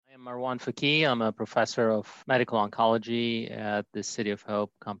I'm Marwan Fakih. I'm a professor of medical oncology at the City of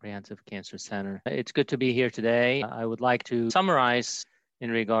Hope Comprehensive Cancer Center. It's good to be here today. I would like to summarize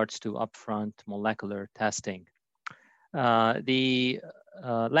in regards to upfront molecular testing. The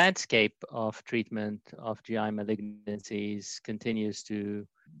landscape of treatment of GI malignancies continues to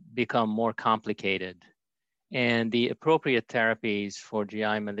become more complicated, and the appropriate therapies for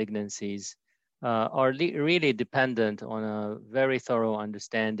GI malignancies are really dependent on a very thorough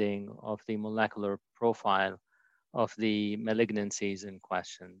understanding of the molecular profile of the malignancies in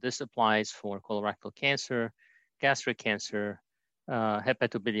question. This applies for colorectal cancer, gastric cancer,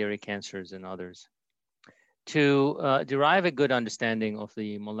 hepatobiliary cancers, and others. To derive a good understanding of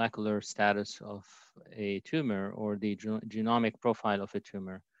the molecular status of a tumor or the genomic profile of a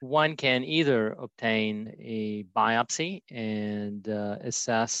tumor, one can either obtain a biopsy and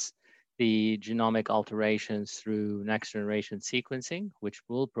assess the genomic alterations through next-generation sequencing, which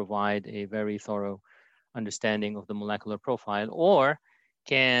will provide a very thorough understanding of the molecular profile, or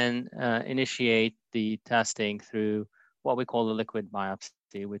can initiate the testing through what we call a liquid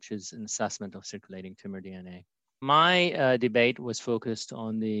biopsy, which is an assessment of circulating tumor DNA. My debate was focused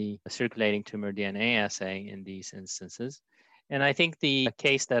on the circulating tumor DNA assay in these instances. And I think the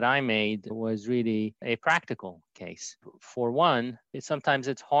case that I made was really a practical case. For one, sometimes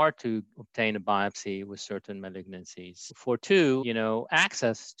it's hard to obtain a biopsy with certain malignancies. For two,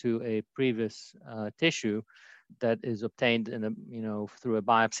 access to a previous tissue that is obtained in through a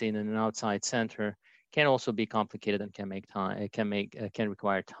biopsy in an outside center can also be complicated and can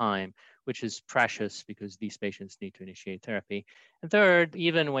require time, which is precious because these patients need to initiate therapy. And third,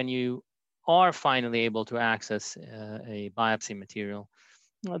 even when you are finally able to access a biopsy material,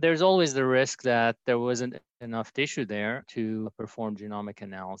 there's always the risk that there wasn't enough tissue there to perform genomic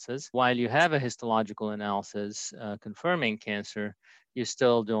analysis. While you have a histological analysis confirming cancer, you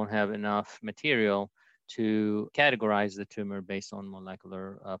still don't have enough material to categorize the tumor based on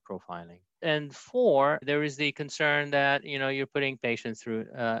molecular profiling. And four, there is the concern that you're putting patients through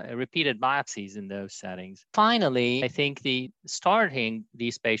repeated biopsies in those settings. Finally, I think starting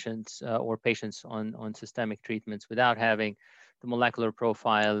these patients or patients on systemic treatments without having the molecular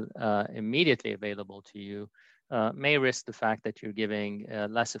profile immediately available to you may risk the fact that you're giving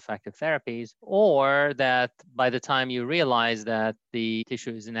less effective therapies, or that by the time you realize that the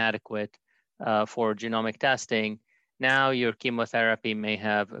tissue is inadequate for genomic testing, now your chemotherapy may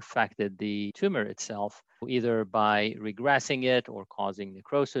have affected the tumor itself, either by regressing it or causing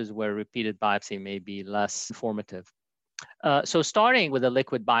necrosis, where repeated biopsy may be less informative. So starting with a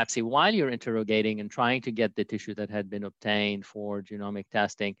liquid biopsy while you're interrogating and trying to get the tissue that had been obtained for genomic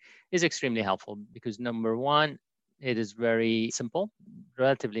testing is extremely helpful because number one, it is very simple,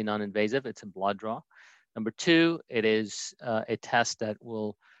 relatively non-invasive. It's a blood draw. Number two, it is a test that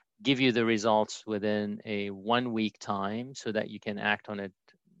will give you the results within a 1 week time so that you can act on it,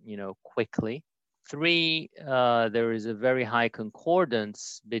 quickly. Three, there is a very high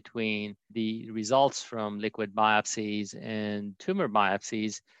concordance between the results from liquid biopsies and tumor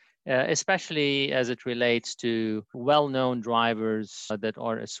biopsies, especially as it relates to well-known drivers that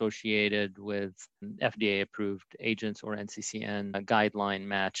are associated with FDA-approved agents or NCCN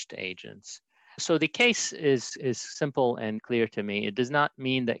guideline-matched agents. So the case is simple and clear to me. It does not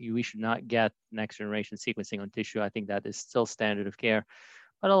mean that we should not get next-generation sequencing on tissue. I think that is still standard of care.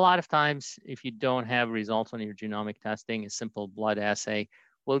 But a lot of times, if you don't have results on your genomic testing, a simple blood assay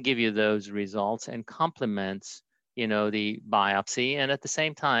will give you those results and complements, the biopsy, and at the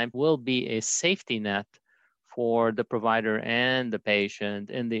same time will be a safety net for the provider and the patient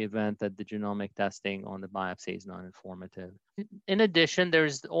in the event that the genomic testing on the biopsy is not informative. In addition,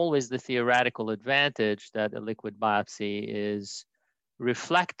 there's always the theoretical advantage that a liquid biopsy is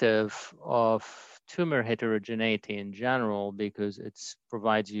reflective of tumor heterogeneity in general because it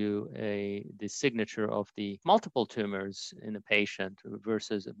provides you the signature of the multiple tumors in a patient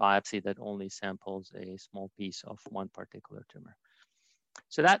versus a biopsy that only samples a small piece of one particular tumor.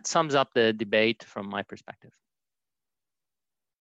 So that sums up the debate from my perspective.